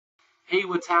Hey,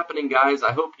 what's happening, guys?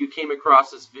 I hope you came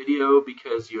across this video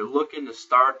because you're looking to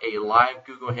start a live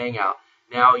Google Hangout.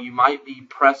 Now, you might be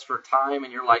pressed for time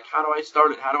and you're like, how do I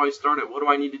start it? How do I start it? What do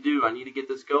I need to do? I need to get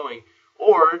this going.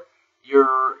 Or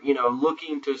you're,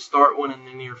 looking to start one in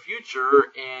the near future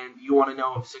and you want to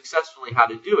know successfully how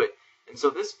to do it. And so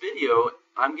this video,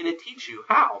 I'm going to teach you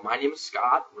how. My name is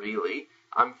Scott, really.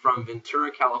 I'm from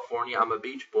Ventura, California. I'm a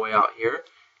beach boy out here.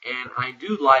 And I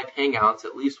do live hangouts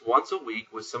at least once a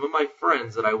week with some of my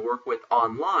friends that I work with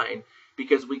online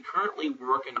because we currently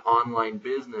work an online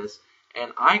business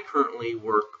and I currently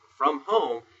work from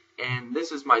home and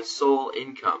this is my sole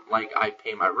income. Like I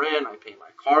pay my rent, I pay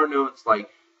my car notes, like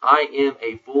I am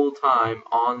a full-time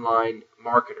online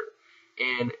marketer.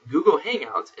 And Google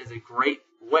Hangouts is a great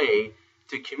way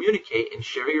to communicate and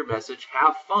share your message,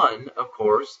 have fun, of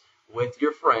course, with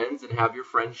your friends and have your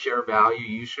friends share value,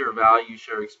 you share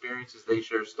experiences, they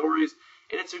share stories,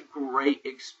 and it's a great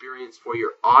experience for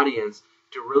your audience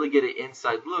to really get an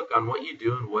inside look on what you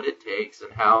do and what it takes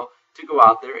and how to go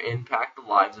out there and impact the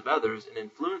lives of others and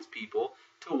influence people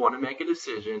to want to make a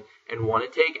decision and want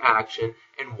to take action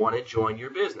and want to join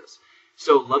your business.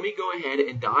 So let me go ahead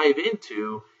and dive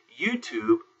into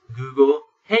YouTube Google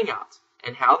Hangouts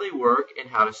and how they work and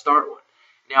how to start one.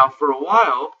 Now, for a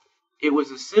while, it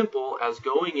was as simple as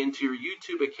going into your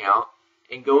YouTube account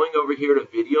and going over here to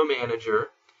Video Manager,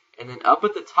 and then up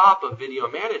at the top of Video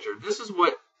Manager, this is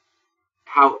what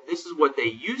they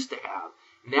used to have.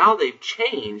 Now they've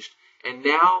changed, and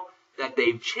now that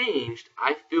they've changed,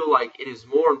 I feel like it is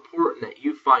more important that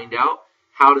you find out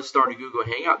how to start a Google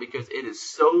Hangout because it is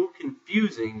so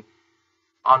confusing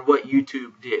on what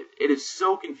YouTube did. It is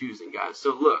so confusing, guys.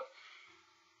 So look.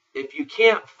 If you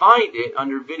can't find it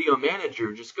under Video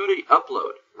Manager, just go to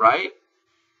Upload, right?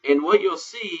 And what you'll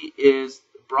see is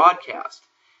Broadcast.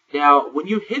 Now, when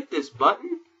you hit this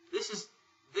button, this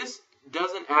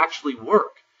doesn't actually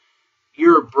work.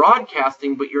 You're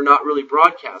broadcasting, but you're not really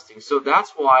broadcasting. So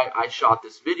that's why I shot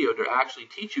this video, to actually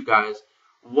teach you guys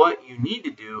what you need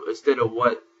to do instead of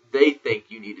what they think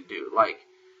you need to do. Like,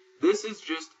 this is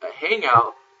just a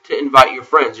hangout to invite your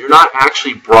friends. You're not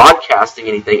actually broadcasting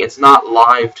anything. It's not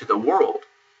live to the world.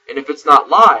 And if it's not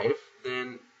live,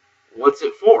 then what's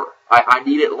it for? I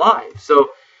need it live. So,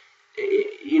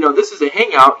 this is a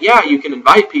hangout. Yeah, you can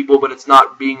invite people, but it's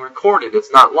not being recorded.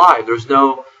 It's not live. There's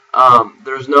no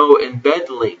embed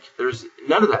link. There's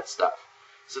none of that stuff.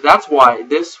 So that's why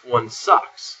this one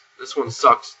sucks. This one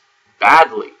sucks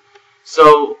badly.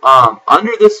 So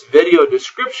under this video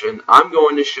description, I'm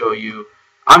going to show you.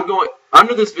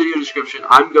 Under this video description,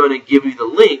 I'm going to give you the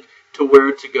link to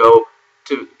where to go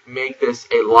to make this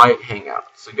a live hangout.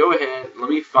 So go ahead, let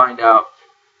me find out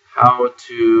how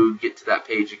to get to that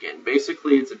page again.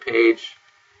 Basically, it's a page.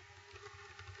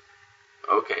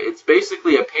 Okay, it's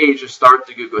basically a page to start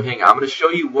the Google Hangout. I'm going to show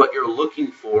you what you're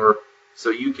looking for so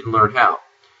you can learn how.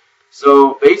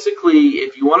 So basically,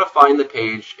 if you want to find the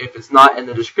page, if it's not in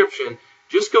the description,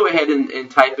 just go ahead and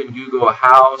type in Google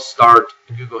how start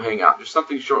Google Hangout. Just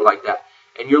something short like that.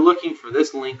 And you're looking for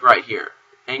this link right here,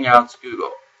 Hangouts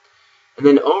Google. And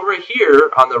then over here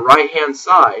on the right-hand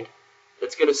side,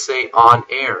 it's going to say On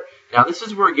Air. Now this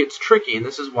is where it gets tricky, and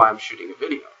this is why I'm shooting a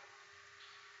video.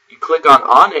 You click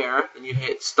on Air, and you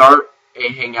hit Start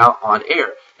a Hangout on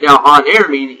Air. Now On Air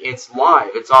meaning it's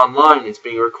live, it's online, it's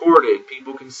being recorded,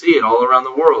 people can see it all around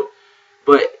the world.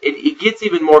 But it gets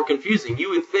even more confusing. You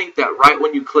would think that right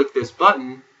when you click this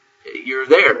button, you're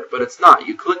there, but it's not.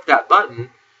 You click that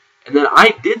button, and then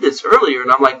I did this earlier,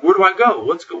 and I'm like, where do I go?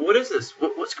 What is this?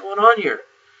 What's going on here?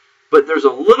 But there's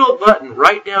a little button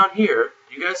right down here.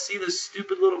 Do you guys see this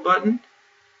stupid little button?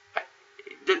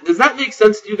 Does that make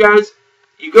sense to you guys?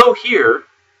 You go here,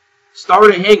 start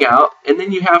a hangout, and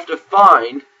then you have to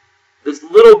find this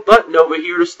little button over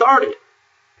here to start it.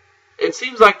 It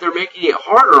seems like they're making it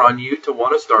harder on you to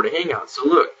want to start a hangout. So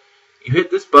look, you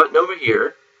hit this button over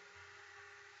here,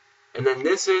 and then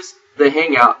this is the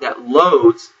hangout that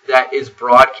loads, that is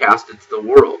broadcasted to the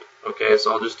world. Okay,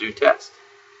 so I'll just do test.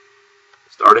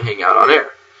 Start a hangout on air.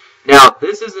 Now,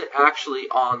 this isn't actually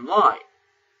online.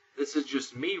 This is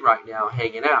just me right now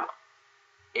hanging out.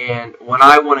 And when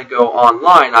I want to go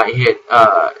online, I hit,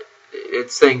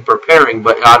 it's saying preparing,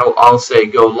 but I'll say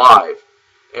go live.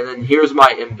 And then here's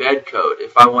my embed code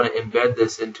if I want to embed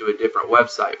this into a different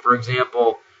website. For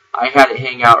example, I had it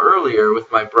hang out earlier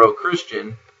with my bro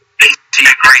Christian.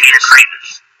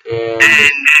 And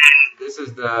this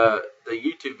is the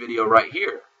YouTube video right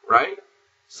here, right?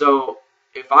 So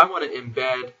if I want to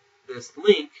embed this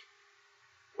link,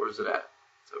 where's it at?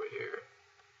 It's over here.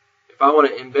 If I want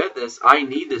to embed this, I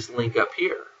need this link up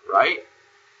here, right?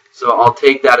 So I'll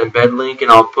take that embed link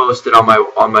and I'll post it on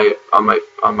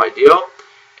my deal.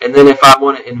 And then if I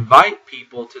want to invite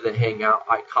people to the Hangout,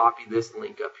 I copy this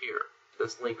link up here,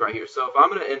 this link right here. So if I'm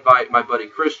going to invite my buddy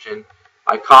Christian,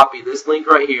 I copy this link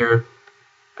right here.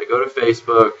 I go to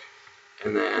Facebook,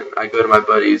 and then I go to my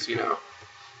buddy's,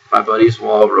 my buddy's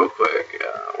wall real quick.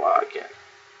 Wow, I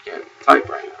can't type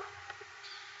right now.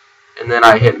 And then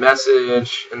I hit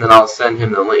message, and then I'll send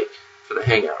him the link for the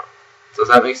Hangout. So does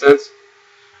that make sense?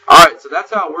 Alright, so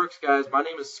that's how it works, guys. My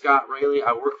name is Scott Rayleigh.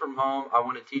 I work from home. I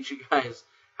want to teach you guys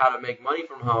how to make money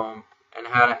from home and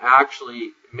how to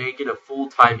actually make it a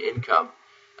full-time income.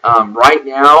 Right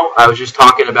now, I was just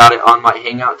talking about it on my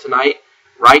Hangout tonight.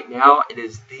 Right now, it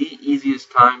is the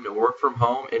easiest time to work from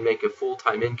home and make a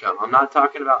full-time income. I'm not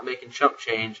talking about making chump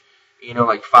change,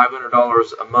 like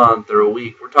 $500 a month or a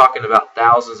week. We're talking about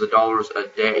thousands of dollars a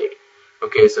day.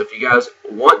 Okay, so if you guys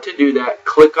want to do that,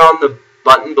 click on the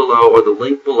button below or the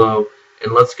link below,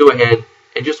 and let's go ahead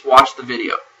and just watch the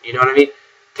video. You know what I mean?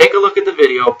 Take a look at the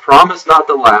video, promise not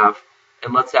to laugh,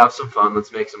 and let's have some fun.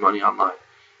 Let's make some money online.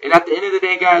 And at the end of the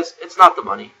day, guys, it's not the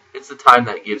money. It's the time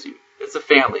that it gives you. It's the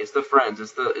family. It's the friends.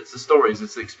 It's the stories.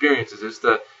 It's the experiences.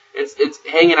 It's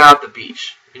hanging out at the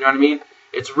beach. You know what I mean?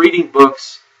 It's reading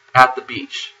books at the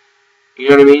beach. You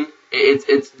know what I mean?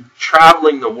 It's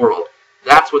traveling the world.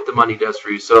 That's what the money does for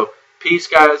you. So, peace,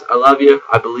 guys. I love you.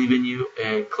 I believe in you.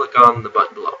 And click on the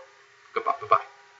button below. Goodbye. Bye-bye.